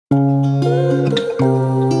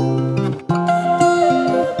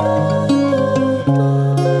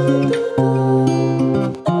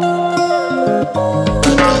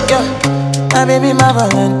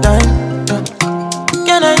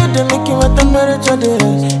tolerate your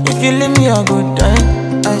days. If you leave me a good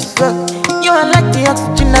time, I swear. You are like the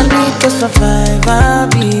oxygen I need to survive, I'll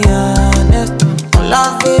be honest.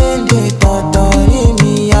 Loving the thought of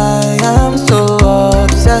me, I am so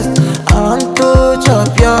obsessed. I want to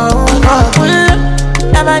chop your heart.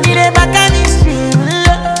 Never need a back and it's real.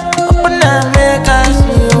 Open and make us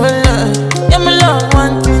feel. Yeah, me love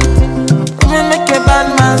one thing. Me make a bad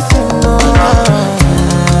man sing.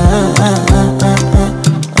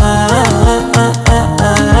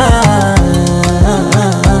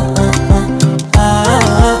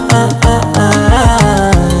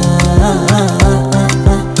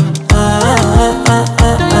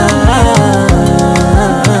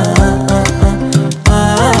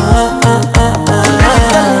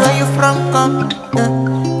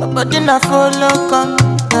 I follow come,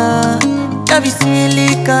 love is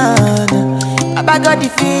silicon. I got the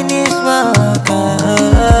finish work.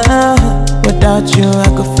 Without you,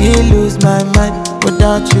 I could feel lose my mind.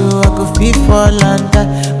 Without you, I could feel fall and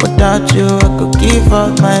die. Without you, I could give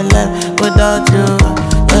up my life. Without you,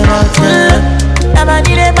 never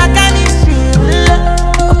need a back and it's real.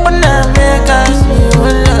 Open and make us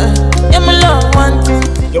feel. Yeah, my love one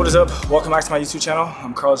thing. Yo, what is up? Welcome back to my YouTube channel.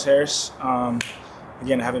 I'm Carlos Harris.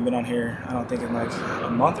 Again, I haven't been on here, I don't think in like a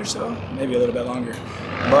month or so, maybe a little bit longer.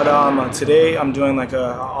 But today I'm doing like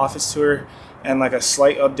a office tour and like a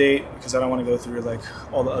slight update because I don't want to go through like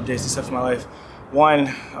all the updates and stuff in my life. One,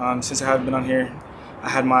 since I haven't been on here, I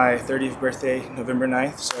had my 30th birthday, November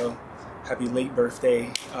 9th, so happy late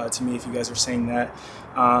birthday to me if you guys are saying that.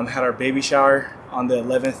 Had our baby shower on the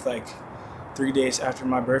 11th, like 3 days after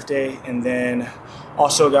my birthday, and then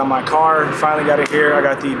also got my car, finally got it here. I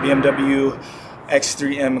got the BMW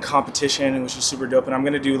X3M competition, which is super dope, and I'm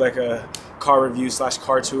gonna do like a car review /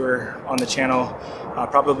 car tour on the channel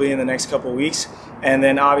probably in the next couple weeks. And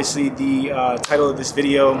then obviously the title of this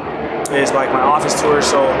video is like my office tour,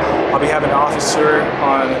 so I'll be having an office tour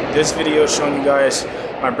on this video showing you guys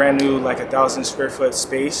my brand new like 1,000 square foot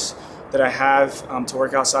space that I have to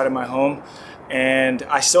work outside of my home. And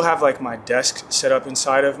I still have like my desk set up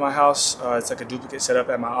inside of my house. It's like a duplicate setup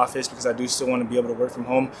at my office because I do still want to be able to work from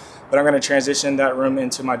home. But I'm going to transition that room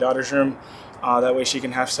into my daughter's room. That way she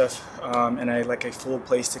can have stuff and like a full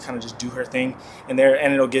place to kind of just do her thing in there.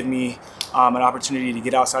 And it'll give me an opportunity to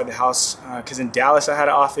get outside the house. Because in Dallas I had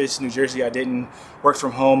an office, New Jersey I didn't, work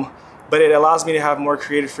from home. But it allows me to have more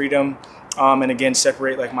creative freedom and again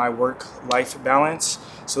separate like my work-life balance.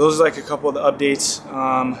 So those are like a couple of the updates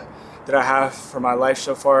that I have for my life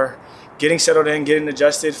so far. Getting settled in, getting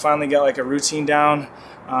adjusted, finally got like a routine down.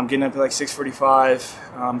 Getting up at like 6:45,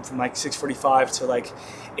 from like 6:45 to like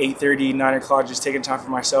 8:30, 9 o'clock, just taking time for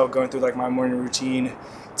myself, going through like my morning routine,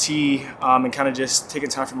 tea, and kind of just taking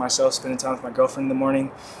time for myself, spending time with my girlfriend in the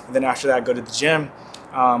morning. And then after that, go to the gym,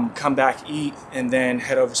 come back, eat, and then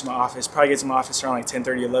head over to my office. Probably get to my office around like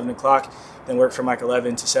 10:30, 11 o'clock, then work from like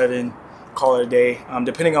 11 to 7, call it a day,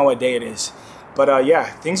 depending on what day it is. But yeah,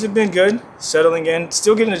 things have been good, settling in,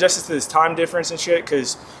 still getting adjusted to this time difference and shit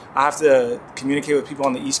because I have to communicate with people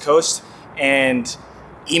on the East Coast, and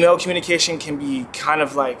email communication can be kind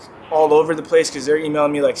of like all over the place because they're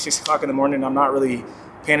emailing me like 6 o'clock in the morning and I'm not really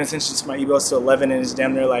paying attention to my emails till 11 and it's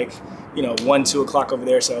damn near like, you know, 1, 2 o'clock over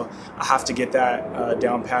there, so I have to get that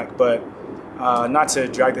down packed. But not to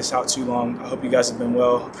drag this out too long, I hope you guys have been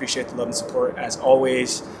well. Appreciate the love and support as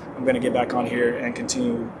always. I'm gonna get back on here and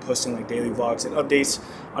continue posting like daily vlogs and updates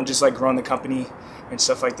on just like growing the company and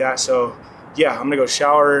stuff like that. So yeah, I'm gonna go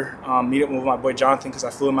shower, meet up with my boy Jonathan because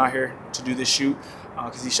I flew him out here to do this shoot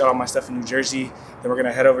because he shot all my stuff in New Jersey. Then we're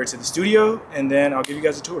gonna head over to the studio and then I'll give you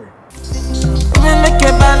guys a tour.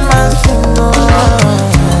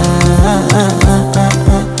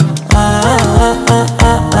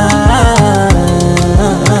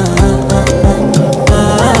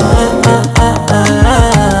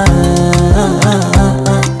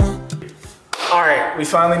 We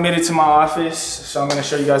finally made it to my office, so I'm going to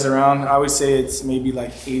show you guys around. I would say it's maybe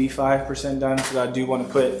like 85% done because I do want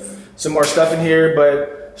to put some more stuff in here.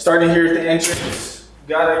 But starting here at the entrance,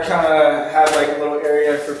 gotta kind of have like a little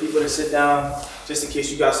area for people to sit down just in case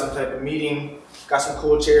you got some type of meeting. Got some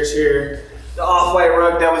cool chairs here. The off-white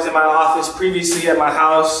rug that was in my office previously at my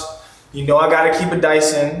house. You know I got to keep a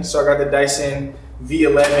Dyson, so I got the Dyson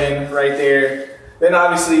V11 right there. Then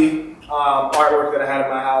obviously artwork that I had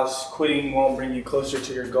in my house. Quitting won't bring you closer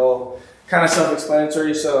to your goal. Kind of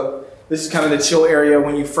self-explanatory. So this is kind of the chill area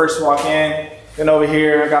when you first walk in. Then over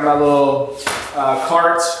here I got my little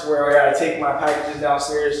carts where I gotta take my packages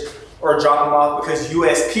downstairs or drop them off because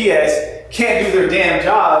USPS can't do their damn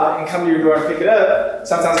job and come to your door and pick it up.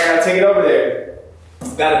 Sometimes I gotta take it over there.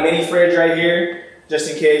 Got a mini fridge right here just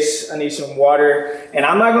in case I need some water. And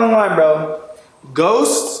I'm not gonna lie, bro,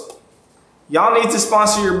 Ghost, y'all need to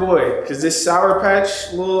sponsor your boy, because this Sour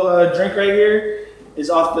Patch little drink right here is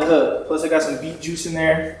off the hook. Plus I got some beet juice in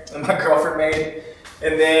there that my girlfriend made.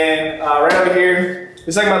 And then right over here,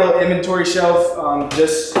 it's like my little inventory shelf,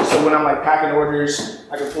 just so when I'm like packing orders,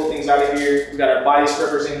 I can pull things out of here. We got our body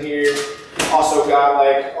scrubbers in here. Also got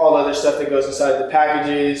like all other stuff that goes inside the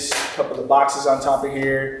packages, a couple of the boxes on top of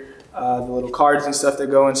here, the little cards and stuff that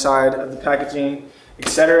go inside of the packaging,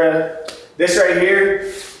 etc. This right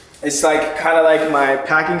here, it's like kind of like my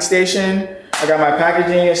packing station. I got my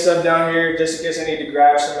packaging and stuff down here just in case I need to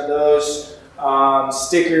grab some of those.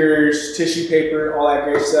 Stickers, tissue paper, all that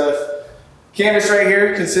great stuff. Canvas right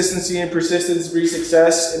here, consistency and persistence breed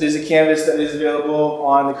success. It is a canvas that is available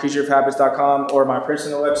on thecreatureofhabits.com or my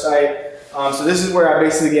personal website. So this is where I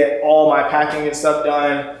basically get all my packing and stuff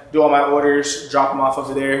done, do all my orders, drop them off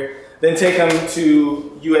over there, then take them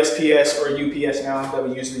to USPS or UPS now that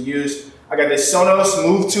we usually use. I got this Sonos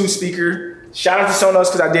Move 2 speaker. Shout out to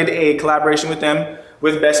Sonos because I did a collaboration with them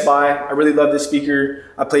with Best Buy. I really love this speaker.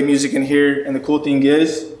 I play music in here, and the cool thing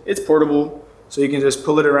is it's portable. So you can just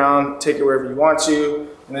pull it around, take it wherever you want to.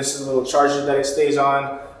 And this is a little charger that it stays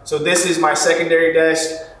on. So this is my secondary desk.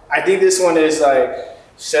 I think this one is like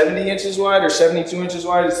 70 inches wide or 72 inches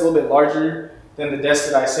wide. It's a little bit larger than the desk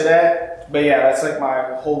that I sit at. But yeah, that's like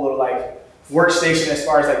my whole little like workstation as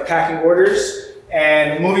far as like packing orders.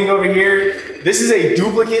 And moving over here, this is a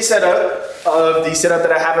duplicate setup of the setup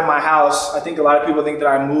that I have in my house. I think a lot of people think that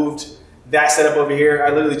I moved that setup over here.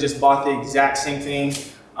 I literally just bought the exact same thing.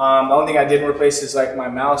 The only thing I didn't replace is like my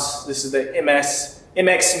mouse. This is the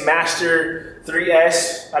MX Master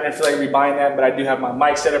 3S. I didn't feel like rebuying that, but I do have my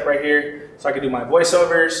mic set up right here so I can do my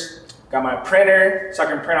voiceovers. Got my printer so I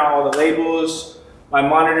can print out all the labels. My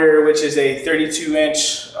monitor, which is a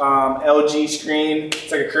 32-inch LG screen.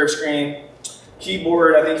 It's like a curved screen.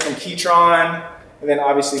 Keyboard, I think from Keytron. And then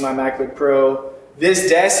obviously my MacBook Pro. This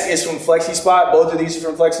desk is from FlexiSpot. Both of these are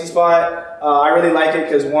from FlexiSpot. I really like it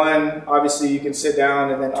because one, obviously you can sit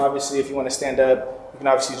down, and then obviously if you want to stand up, you can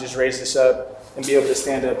obviously just raise this up and be able to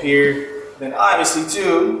stand up here. Then obviously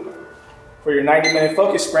too, for your 90-minute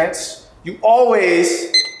focus sprints, you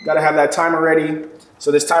always got to have that timer ready.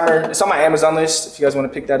 So this timer, it's on my Amazon list if you guys want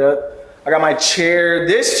to pick that up. I got my chair.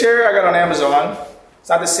 This chair I got on Amazon. It's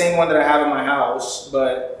not the same one that I have in my house,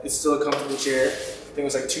 but it's still a comfortable chair. I think it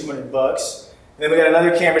was like 200 bucks. And then we got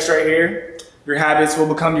another canvas right here. Your habits will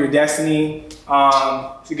become your destiny.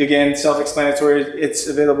 Again, self-explanatory. It's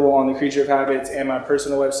available on the Creature of Habits and my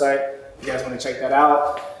personal website. If you guys want to check that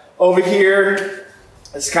out. Over here,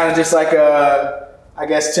 it's kind of just like a, I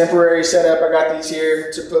guess, temporary setup. I got these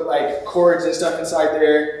here to put like cords and stuff inside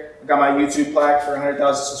there. I got my YouTube plaque for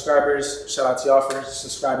 100,000 subscribers. Shout out to y'all for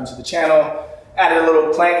subscribing to the channel. Added a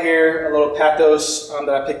little plant here, a little pathos that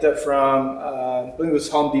I picked up from, I believe it was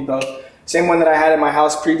Home Depot. Same one that I had in my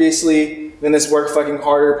house previously. Then this Work Fucking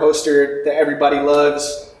Harder poster that everybody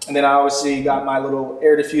loves. And then I obviously got my little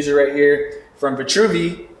air diffuser right here from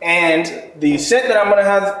Vitruvi. And the scent that I'm gonna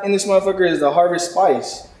have in this motherfucker is the Harvest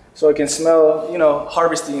Spice. So it can smell, you know,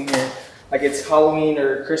 harvesty in here. Like it's Halloween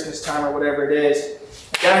or Christmas time or whatever it is.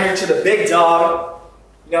 Down here to the big dog.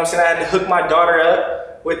 You know what I'm saying? I had to hook my daughter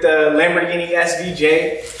up with the Lamborghini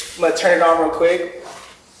SVJ. I'm gonna turn it on real quick.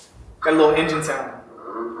 Got a little engine sound.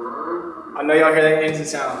 I know y'all hear that engine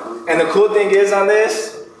sound. And the cool thing is on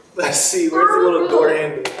this, let's see, where's the little door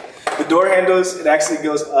handle? The door handles, it actually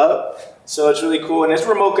goes up. So it's really cool, and it's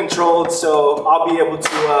remote controlled, so I'll be able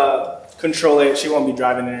to control it. She won't be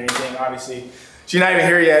driving it or anything, obviously. She's not even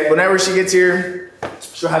here yet. Whenever she gets here,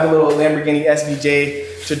 she'll have a little Lamborghini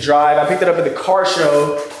SVJ to drive. I picked it up at the car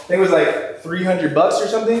show. I think it was like 300 bucks or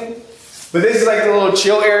something. But this is like the little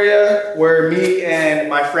chill area where me and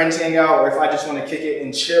my friends hang out, or if I just want to kick it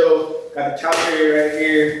and chill. Got the couch area right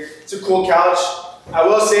here. It's a cool couch. I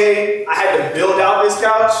will say I had to build out this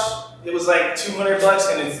couch. It was like 200 bucks,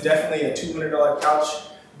 and it's definitely a $200 couch,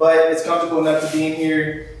 but it's comfortable enough to be in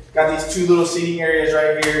here. Got these two little seating areas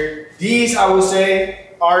right here. These, I will say,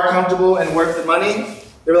 are comfortable and worth the money.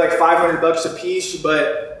 They were like 500 bucks a piece,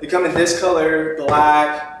 but they come in this color,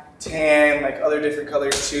 black, tan, like other different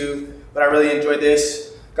colors too. But I really enjoyed this.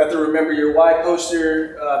 Got the Remember Your Why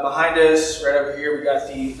poster behind us. Right over here, we got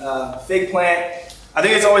the fig plant. I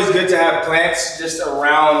think it's always good to have plants just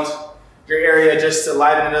around your area just to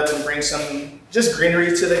lighten it up and bring some just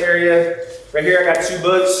greenery to the area. Right here, I got two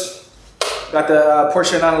books. Got the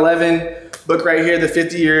Porsche 911 book right here, the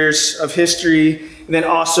 50 years of history. And then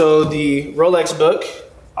also the Rolex book.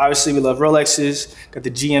 Obviously, we love Rolexes. Got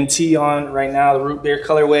the GMT on right now, the root beer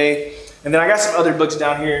colorway. And then I got some other books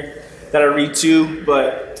down here. that I read too,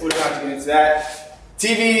 but we don't have to get into that.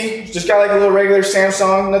 TV, just got like a little regular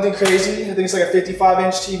Samsung, nothing crazy. I think it's like a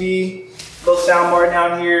 55-inch TV. Little sound bar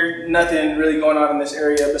down here. Nothing really going on in this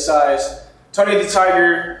area besides Tony the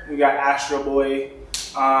Tiger. We got Astro Boy.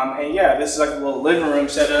 And yeah, this is like a little living room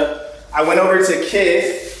setup. I went over to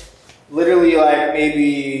Kith literally like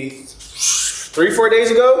maybe 3-4 days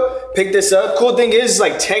ago. Picked this up. Cool thing is it's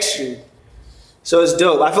like textured. So it's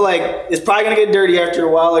dope. I feel like it's probably gonna get dirty after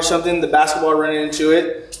a while or something. The basketball running into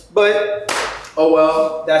it. But oh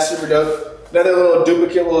well, that's super dope. Another little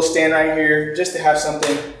duplicate little stand right here just to have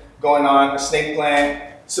something going on. A snake plant,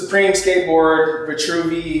 Supreme skateboard,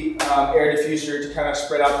 Vitruvi air diffuser to kind of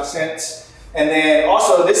spread out the scents. And then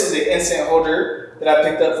also this is an incense holder that I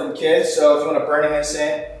picked up from Kith. So if you want to burn an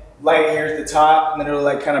incense, light it here at the top and then it'll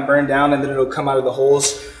like kind of burn down and then it'll come out of the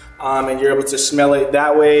holes. And you're able to smell it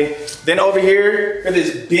that way. Then over here, got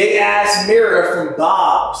this big ass mirror from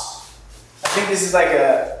Bob's. I think this is like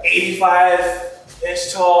a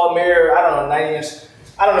 85-inch tall mirror. I don't know, 90 inch.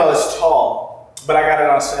 I don't know, it's tall, but I got it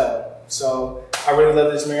on sale. So I really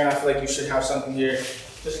love this mirror and I feel like you should have something here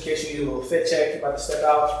just in case you need a little fit check, you're about to step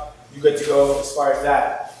out, you're good to go as far as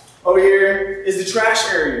that. Over here is the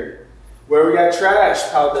trash area where we got trash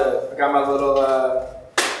piled up. I got my little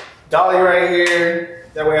dolly right here.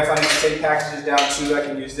 That way if I need to take packages down too, I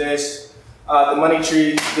can use this. The money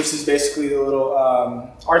tree, this is basically the little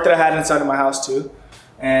art that I had inside of my house too.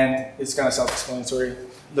 And it's kind of self-explanatory,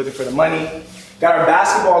 looking for the money. Got our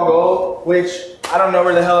basketball goal, which I don't know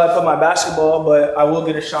where the hell I put my basketball, but I will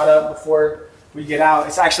get a shot up before we get out.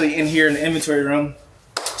 It's actually in here in the inventory room.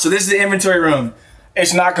 So this is the inventory room.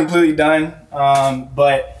 It's not completely done,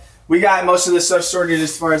 but we got most of the stuff sorted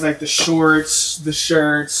as far as like the shorts, the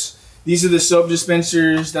shirts. These are the soap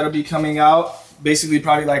dispensers that'll be coming out basically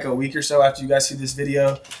probably like a week or so after you guys see this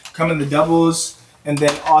video. Come in the doubles and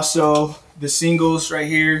then also the singles right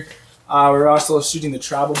here. We're also shooting the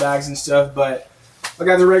travel bags and stuff, but I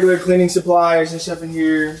got the regular cleaning supplies and stuff in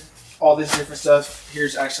here. All this different stuff.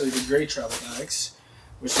 Here's actually the gray travel bags,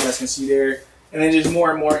 which you guys can see there. And then just more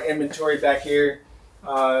and more inventory back here.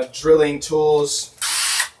 Drilling tools,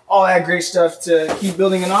 all that great stuff to keep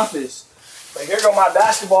building an office. But here go my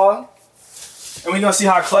basketball. And we're gonna see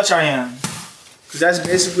how clutch I am. Cause that's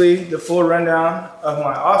basically the full rundown of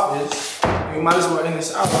my office. We might as well end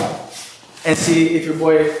this out and see if your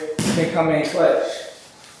boy can come in clutch.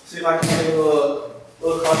 See if I can get a little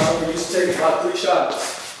clutch. We used to take about 3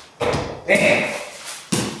 shots. Damn.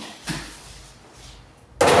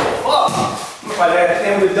 Fuck. Look like that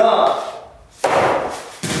thing was done.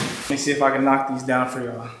 Let me see if I can knock these down for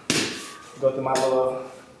y'all. Go through my little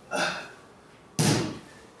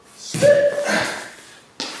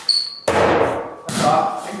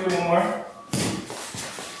do one more.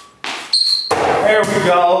 There we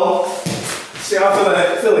go. See,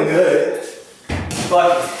 I'm feeling good.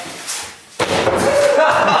 But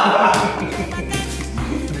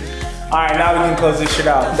all right, now we can close this shit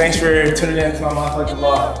out. Thanks for tuning in to my motherfucking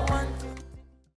vlog.